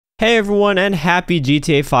Hey everyone, and happy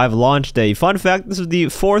GTA 5 launch day. Fun fact, this is the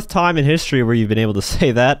 4th time in history where you've been able to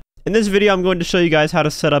say that. In this video, I'm going to show you guys how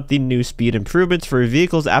to set up the new speed improvements for your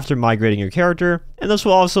vehicles after migrating your character, and this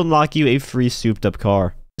will also unlock you a free souped up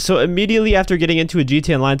car. So immediately after getting into a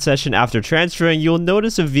GTA Online session after transferring, you'll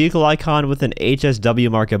notice a vehicle icon with an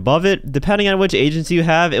HSW mark above it. Depending on which agency you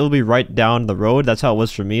have, it will be right down the road. That's how it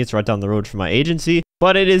was for me. It's right down the road from my agency,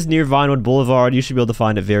 but it is near Vinewood Boulevard. You should be able to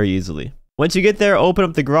find it very easily. Once you get there, open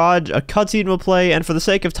up the garage, a cutscene will play, and for the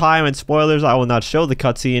sake of time and spoilers, I will not show the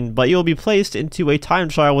cutscene, but you'll be placed into a time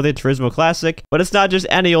trial with a Turismo Classic. But it's not just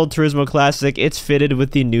any old Turismo Classic, it's fitted with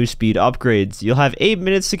the new speed upgrades. You'll have 8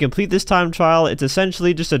 minutes to complete this time trial. It's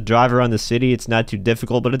essentially just a drive around the city. It's not too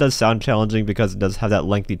difficult, but it does sound challenging because it does have that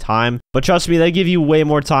lengthy time. But trust me, they give you way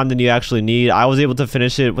more time than you actually need. I was able to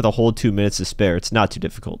finish it with a whole 2 minutes to spare. It's not too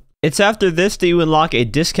difficult. It's after this that you unlock a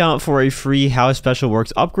discount for a free House Special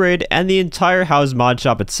Works upgrade and the entire House mod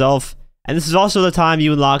shop itself. And this is also the time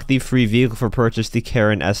you unlock the free vehicle for purchase, the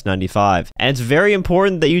Karen S95. And it's very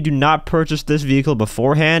important that you do not purchase this vehicle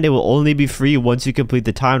beforehand. It will only be free once you complete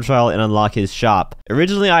the time trial and unlock his shop.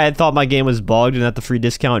 Originally, I had thought my game was bugged and that the free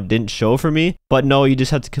discount didn't show for me, but no, you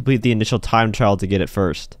just have to complete the initial time trial to get it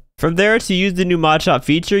first. From there, to use the new mod shop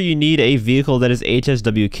feature, you need a vehicle that is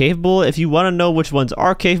HSW capable. If you want to know which ones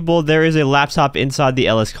are capable, there is a laptop inside the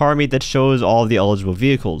LS car meet that shows all of the eligible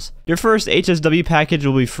vehicles. Your first HSW package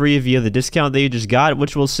will be free via the discount that you just got,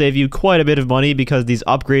 which will save you quite a bit of money because these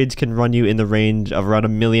upgrades can run you in the range of around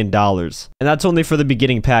 $1 million. And that's only for the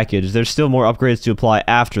beginning package. There's still more upgrades to apply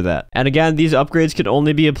after that. And again, these upgrades can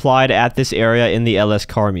only be applied at this area in the LS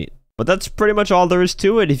car meet. But that's pretty much all there is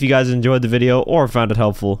to it. If you guys enjoyed the video or found it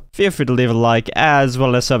helpful, feel free to leave a like as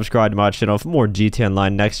well as subscribe to my channel for more GTA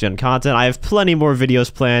Online next gen content. I have plenty more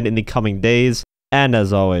videos planned in the coming days. And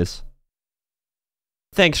as always,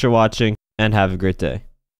 thanks for watching and have a great day.